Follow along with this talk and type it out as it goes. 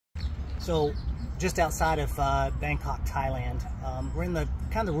So just outside of Bangkok, Thailand. We're in the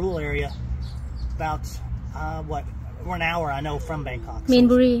kind of rural area, about we're an hour, I know, from Bangkok.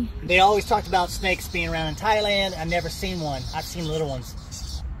 Mainbury. They always talked about snakes being around in Thailand. I've never seen one. I've seen little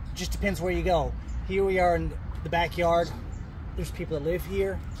ones. Just depends where you go. Here we are in the backyard. There's people that live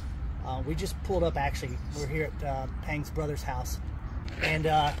here. We just pulled up, actually. We're here at Pang's brother's house. And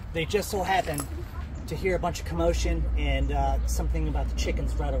they just so happened to hear a bunch of commotion and something about the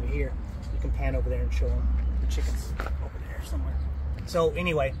chickens right over here. You can pan over there and show them the chickens over there somewhere. So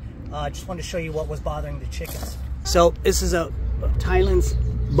anyway, just wanted to show you what was bothering the chickens. So this is a Thailand's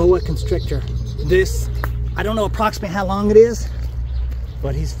boa constrictor. This, I don't know approximately how long it is,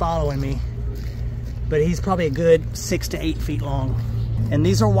 but he's following me. But he's probably a good 6 to 8 feet long. And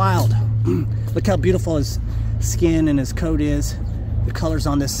these are wild. Look how beautiful his skin and his coat is. The colors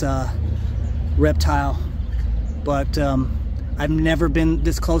on this reptile. But I've never been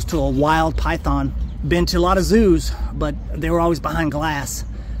this close to a wild python. Been to a lot of zoos, but they were always behind glass.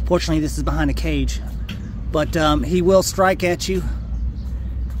 Fortunately, this is behind a cage. But he will strike at you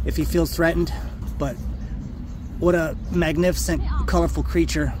if he feels threatened. But what a magnificent, colorful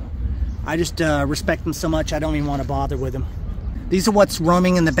creature. I just respect him so much, I don't even want to bother with him. These are what's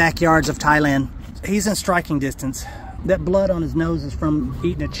roaming in the backyards of Thailand. He's in striking distance. That blood on his nose is from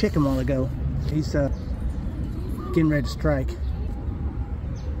eating a chicken a while ago. He's getting ready to strike.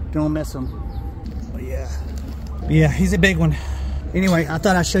 Don't mess him. But yeah, he's a big one. Anyway, I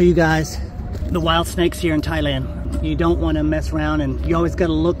thought I'd show you guys the wild snakes here in Thailand. You don't want to mess around, and you always got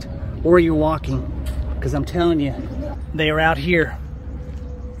to look where you're walking, because I'm telling you, they are out here.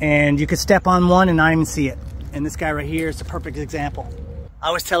 And you could step on one and not even see it. And this guy right here is a perfect example. I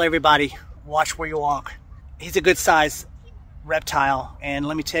always tell everybody, watch where you walk. He's a good size reptile, and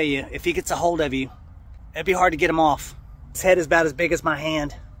let me tell you, if he gets a hold of you, it'd be hard to get him off. His head is about as big as my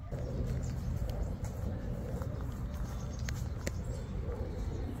hand.